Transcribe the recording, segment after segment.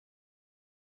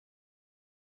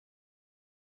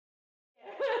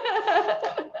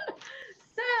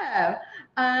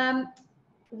So,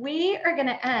 we are going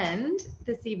to end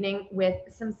this evening with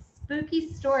some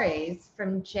spooky stories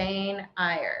from Jane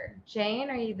Iyer. Jane,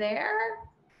 are you there?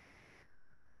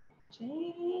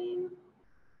 Jane?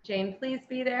 Jane, please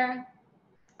be there.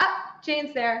 Ah,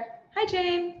 Jane's there. Hi,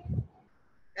 Jane.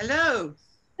 Hello.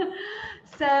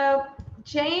 So,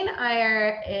 Jane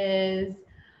Iyer is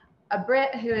a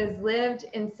Brit who has lived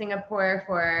in Singapore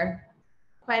for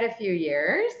quite a few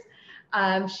years.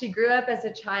 She grew up as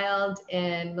a child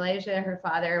in Malaysia. Her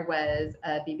father was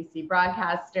a BBC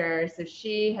broadcaster, so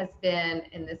she has been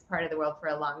in this part of the world for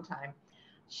a long time.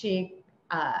 She,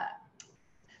 a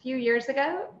few years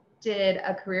ago, did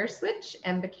a career switch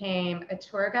and became a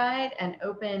tour guide and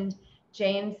opened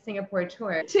Jane's Singapore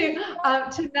tour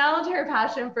to meld her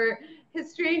passion for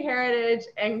history, heritage,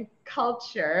 and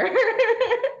culture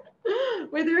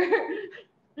with her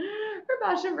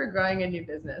passion for growing a new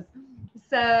business.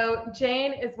 So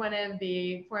Jane is one of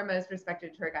the foremost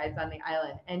respected tour guides on the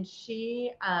island, and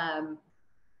she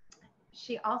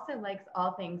also likes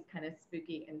all things kind of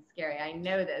spooky and scary. I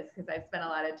know this because I've spent a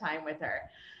lot of time with her.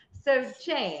 So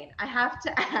Jane, I have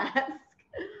to ask,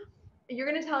 you're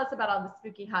going to tell us about all the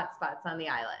spooky hotspots on the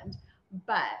island,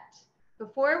 but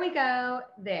before we go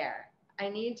there, I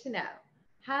need to know,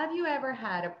 have you ever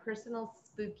had a personal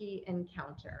spooky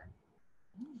encounter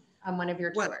on one of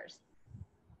your tours?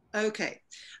 Okay.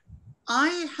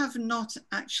 I have not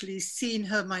actually seen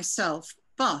her myself,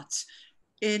 but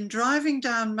in driving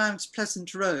down Mount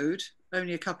Pleasant Road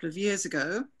only a couple of years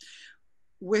ago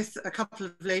with a couple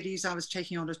of ladies I was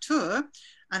taking on a tour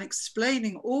and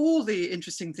explaining all the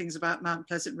interesting things about Mount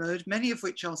Pleasant Road, many of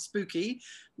which are spooky,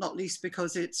 not least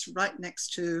because it's right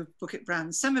next to Bukit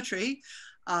Brown Cemetery.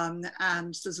 And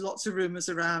there's lots of rumors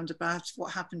around about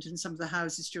what happened in some of the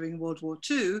houses during World War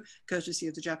II, courtesy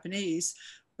of the Japanese.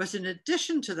 But in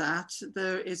addition to that,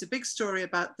 there is a big story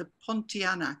about the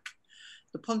Pontianak.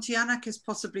 The Pontianak is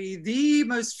possibly the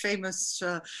most famous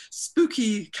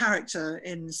spooky character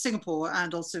in Singapore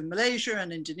and also in Malaysia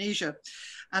and Indonesia.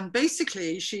 And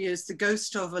basically, she is the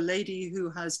ghost of a lady who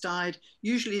has died,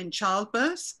 usually in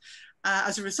childbirth,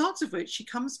 as a result of which she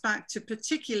comes back to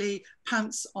particularly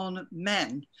pounce on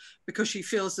men because she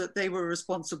feels that they were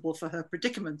responsible for her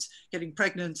predicament, getting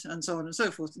pregnant and so on and so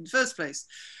forth in the first place.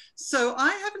 So I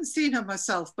haven't seen her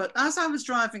myself, but as I was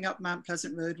driving up Mount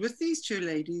Pleasant Road with these two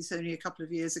ladies only a couple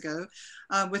of years ago,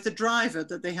 with a driver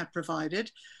that they had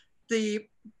provided, the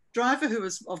driver, who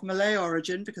was of Malay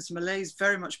origin, because Malays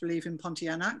very much believe in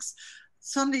Pontianaks,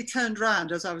 suddenly turned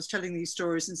around as I was telling these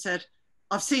stories and said,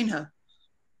 "I've seen her."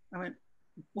 I went,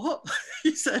 "What?"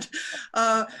 He said,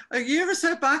 "A year or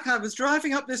so back, I was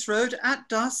driving up this road at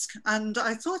dusk and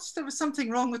I thought there was something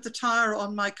wrong with the tire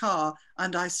on my car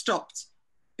and I stopped.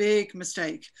 Big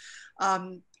mistake."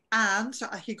 And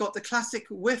he got the classic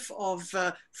whiff of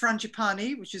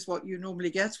frangipani, which is what you normally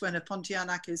get when a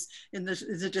Pontianak is in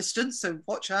the distance. So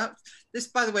watch out. This,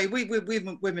 by the way, we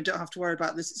women don't have to worry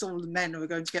about this. It's all the men who are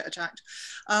going to get attacked.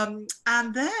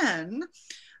 And then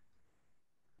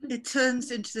it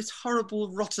turns into this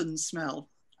horrible rotten smell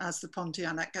as the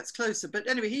Pontianak gets closer. But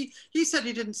anyway, he said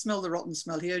he didn't smell the rotten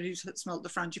smell. He only smelled the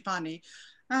frangipani.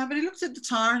 But he looked at the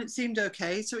tire and it seemed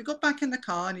okay. So he got back in the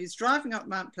car and he's driving up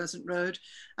Mount Pleasant Road.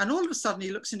 And all of a sudden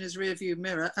he looks in his rear view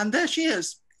mirror and there she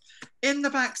is in the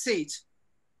back seat.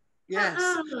 Yes.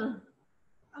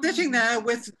 Sitting there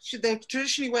with, they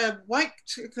traditionally wear white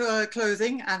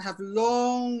clothing and have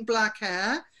long black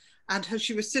hair. And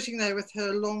she was sitting there with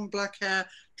her long black hair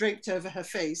draped over her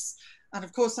face. And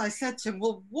of course I said to him,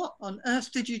 "Well, what on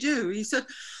earth did you do?" He said,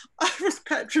 "I was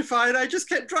petrified. I just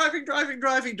kept driving.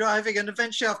 And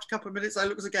eventually after a couple of minutes, I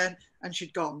looked again and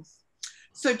she'd gone."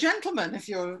 So gentlemen, if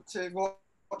you're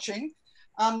watching,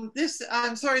 I'm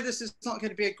sorry, this is not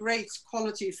going to be a great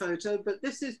quality photo, but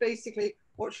this is basically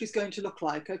what she's going to look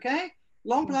like, okay?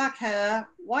 Long black hair,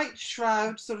 white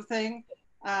shroud sort of thing,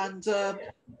 and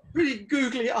pretty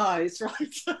googly eyes,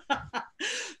 right?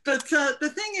 But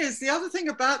the thing is, the other thing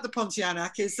about the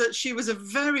Pontianak is that she was a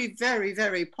very, very,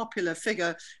 very popular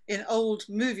figure in old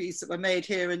movies that were made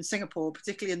here in Singapore,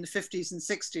 particularly in the 50s and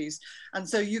 60s. And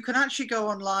so you can actually go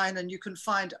online and you can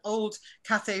find old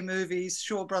Cathay movies,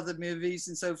 Shaw Brother movies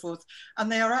and so forth.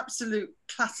 And they are absolute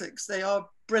classics. They are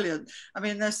brilliant. I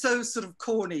mean, they're so sort of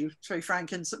corny, to be very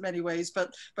frank, in so many ways,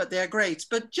 but they're great.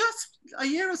 But just a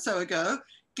year or so ago,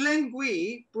 Glenn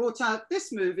Gui brought out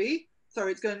this movie.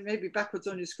 Sorry, it's going maybe backwards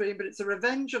on your screen, but it's A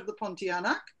Revenge of the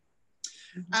Pontianak.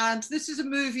 And this is a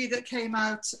movie that came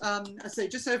out, I say,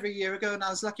 just over a year ago, and I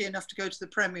was lucky enough to go to the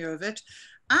premiere of it.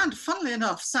 and funnily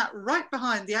enough, sat right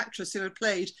behind the actress who had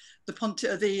played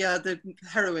the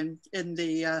heroine in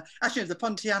the actually the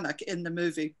Pontianak in the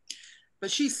movie.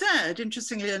 But she said,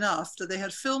 interestingly enough, that they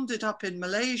had filmed it up in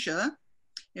Malaysia,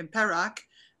 in Perak,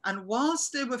 and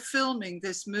whilst they were filming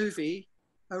this movie,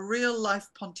 a real life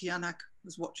Pontianak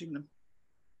was watching them.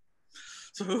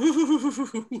 So,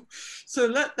 so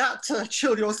let that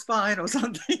chill your spine or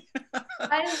something.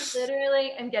 I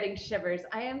literally am getting shivers.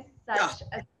 I am such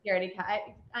Yeah. a scaredy cat.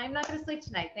 I'm not going to sleep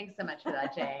tonight. Thanks so much for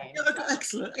that, Jane.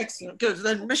 Excellent, excellent, good.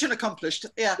 Then mission accomplished.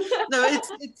 Yeah, no,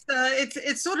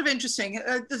 it's sort of interesting.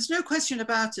 There's no question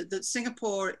about it that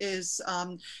Singapore is.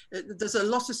 There's a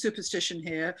lot of superstition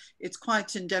here. It's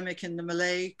quite endemic in the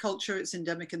Malay culture. It's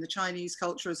endemic in the Chinese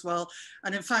culture as well.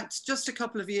 And in fact, just a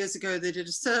couple of years ago, they did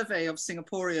a survey of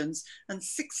Singaporeans, and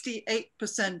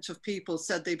 68% of people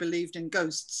said they believed in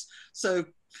ghosts. So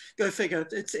go figure.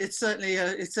 It's certainly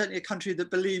a country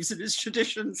that believes in its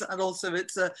traditions and also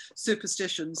its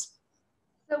superstitions.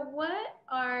 So what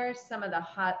are some of the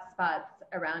hot spots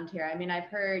around here? I mean, I've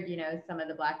heard, you know, some of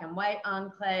the black and white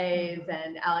enclaves,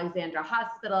 and Alexandra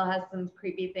Hospital has some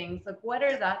creepy things. Like, what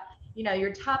are the, you know,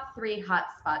 your top 3 hot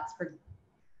spots for,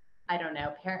 I don't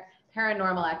know,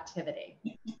 paranormal activity?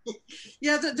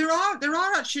 Yeah, there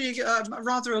are actually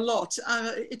rather a lot.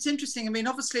 It's interesting. I mean,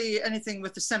 obviously, anything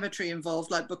with the cemetery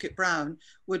involved, like Bukit Brown,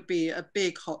 would be a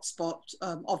big hotspot,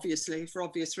 obviously, for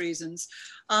obvious reasons.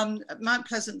 Mount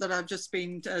Pleasant, that I've just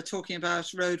been talking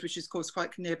about, road, which is, of course,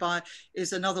 quite nearby,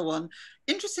 is another one.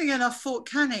 Interesting enough, Fort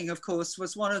Canning, of course,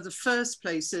 was one of the first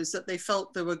places that they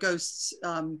felt there were ghosts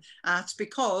at,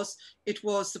 because it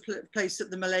was the place that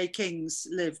the Malay kings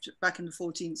lived back in the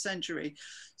 14th century.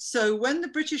 So when the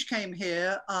British came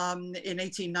here in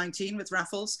 1819 with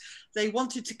Raffles, they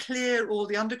wanted to clear all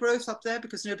the undergrowth up there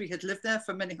because nobody had lived there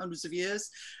for many hundreds of years.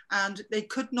 And they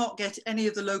could not get any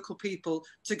of the local people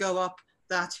to go up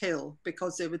that hill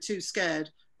because they were too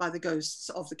scared by the ghosts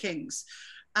of the kings.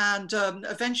 And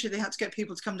eventually they had to get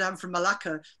people to come down from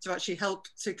Malacca to actually help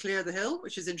to clear the hill,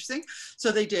 which is interesting.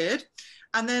 So they did.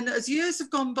 And then as years have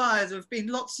gone by, there have been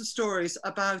lots of stories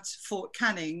about Fort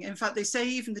Canning. In fact, they say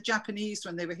even the Japanese,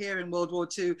 when they were here in World War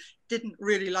II, didn't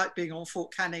really like being on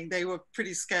Fort Canning. They were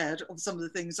pretty scared of some of the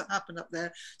things that happened up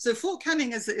there. So Fort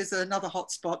Canning is another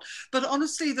hot spot. But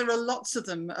honestly, there are lots of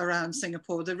them around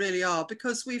Singapore. There really are,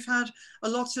 because we've had a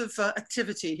lot of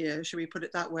activity here, shall we put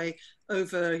it that way,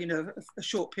 over, you know, a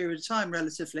short period of time,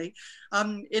 relatively.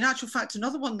 In actual fact,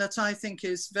 another one that I think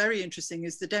is very interesting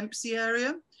is the Dempsey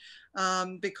area.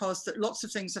 Because lots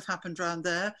of things have happened around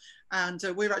there. And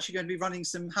we're actually going to be running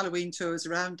some Halloween tours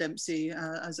around Dempsey,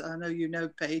 as I know you know,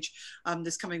 Paige,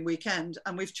 this coming weekend.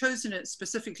 And we've chosen it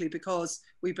specifically because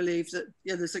we believe that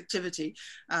there's activity.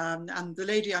 And the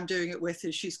lady I'm doing it with,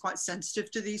 she's quite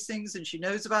sensitive to these things and she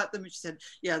knows about them. And she said,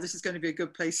 yeah, this is going to be a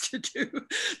good place to do,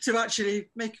 to actually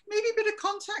make maybe a bit of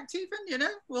contact even, you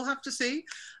know, we'll have to see.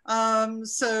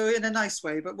 So in a nice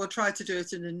way, but we'll try to do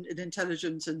it in an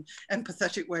intelligent and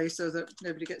empathetic way so that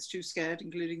nobody gets too scared,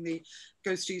 including the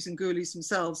ghosties and ghoulies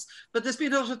themselves. But there's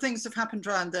been a lot of things that have happened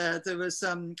around there. There was,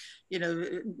 you know,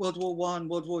 World War I,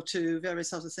 World War II,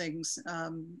 various other things.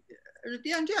 At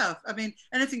the end, yeah, I mean,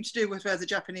 anything to do with where the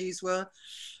Japanese were,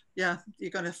 yeah,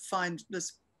 you're going to find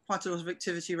there's quite a lot of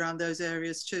activity around those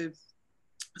areas too.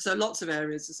 So lots of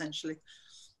areas, essentially.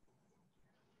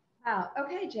 Wow.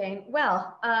 Okay, Jane.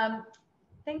 Well,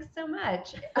 thanks so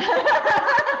much.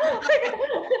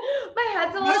 My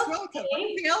head's a Most little welcome.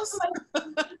 Anything else?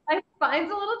 My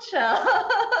spine's a little chilled.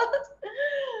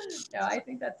 No, I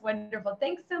think that's wonderful.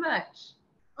 Thanks so much.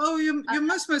 Oh, you're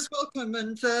most welcome.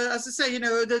 And as I say, you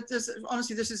know,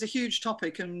 honestly, this is a huge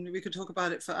topic, and we could talk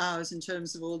about it for hours in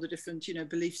terms of all the different, you know,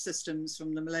 belief systems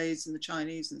from the Malays and the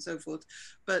Chinese and so forth.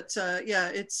 But yeah,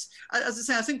 it's, as I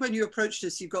say, I think when you approach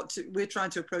this, we're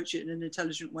trying to approach it in an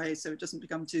intelligent way, so it doesn't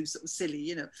become too sort of silly,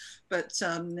 you know. But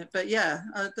yeah,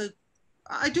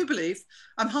 I do believe.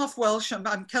 I'm half Welsh.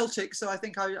 I'm Celtic, so I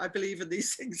think I believe in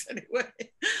these things anyway.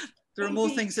 There are more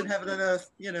things in heaven and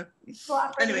earth, you know.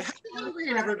 Anyway, happy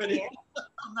Halloween, everybody.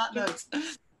 On that note.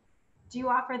 Do you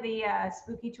offer the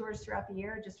spooky tours throughout the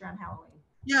year or just around Halloween?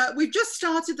 Yeah, we've just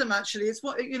started them actually. It's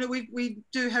what, you know, we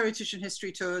do heritage and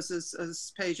history tours,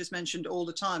 as Paige has mentioned, all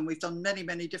the time. We've done many,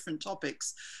 many different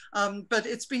topics. But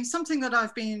it's been something that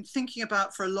I've been thinking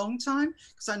about for a long time,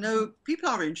 because I know people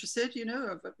are interested, you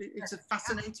know, it's a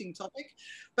fascinating topic.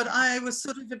 But I was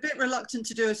sort of a bit reluctant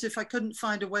to do it if I couldn't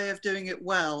find a way of doing it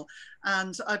well.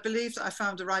 And I believe that I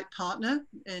found the right partner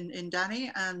in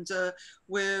Danny, and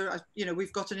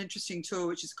we've got an interesting tour,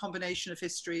 which is a combination of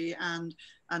history and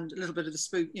and a little bit of the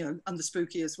spook, you know, and the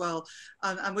spooky as well.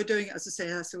 And we're doing it, as I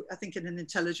say, so I think in an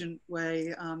intelligent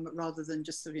way, rather than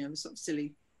just, you know, sort of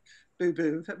silly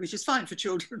boo-boo, which is fine for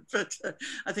children, but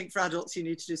I think for adults you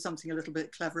need to do something a little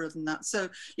bit cleverer than that. So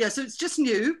yeah, so it's just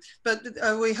new, but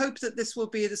we hope that this will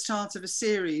be the start of a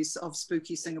series of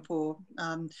Spooky Singapore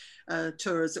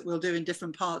tours that we'll do in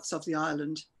different parts of the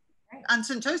island. Right. And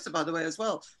Sentosa, by the way, as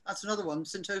well. That's another one.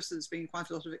 Sentosa's been quite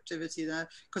a lot of activity there,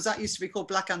 because that used to be called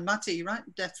Black and Mati, right?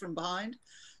 Death from Behind.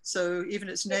 So even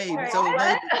its name is old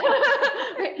name.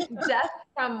 Death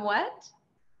from what?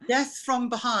 Death from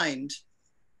Behind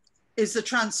is the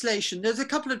translation. There's a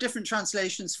couple of different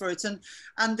translations for it,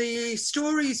 and the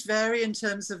stories vary in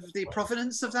terms of the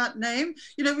provenance of that name.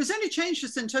 You know, it was only changed to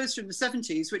Sentosa in the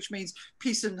 70s, which means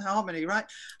peace and harmony, right?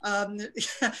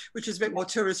 Which is a bit more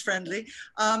tourist friendly.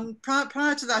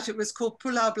 Prior to that, it was called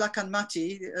Pulau Belakang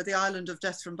Mati, the island of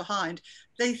death from behind.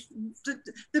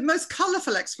 The most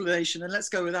colourful explanation, and let's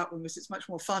go with that one because it's much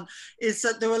more fun, is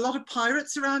that there were a lot of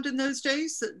pirates around in those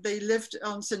days, that they lived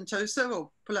on Sentosa or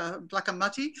Pulau Belakang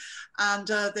Mati, and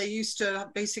they used to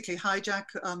basically hijack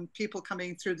people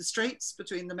coming through the straits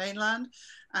between the mainland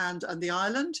and the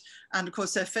island. And of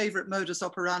course, their favourite modus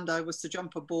operandi was to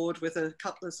jump aboard with a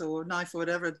cutlass or a knife or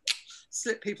whatever and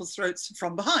slit people's throats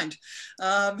from behind.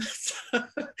 So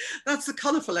that's the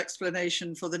colourful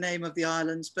explanation for the name of the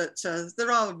island, but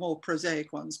there are more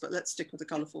prosaic ones, but let's stick with the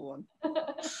colourful one.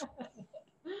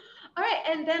 All right,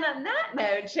 and then on that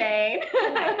note, Jane.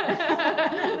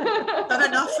 That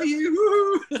enough for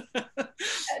you?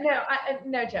 No,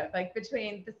 no joke. Like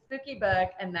between the spooky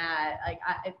book and that, like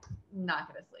I'm not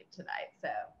gonna sleep tonight. So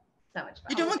much fun.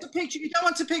 You don't want to picture. You don't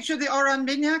want to picture the Orang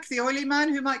Minyak, the oily man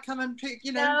who might come and pick.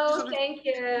 You know. No, sort of, thank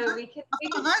you. We can.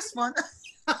 A nice one.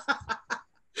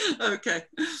 Okay.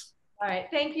 All right.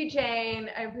 Thank you, Jane.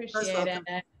 I appreciate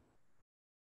it.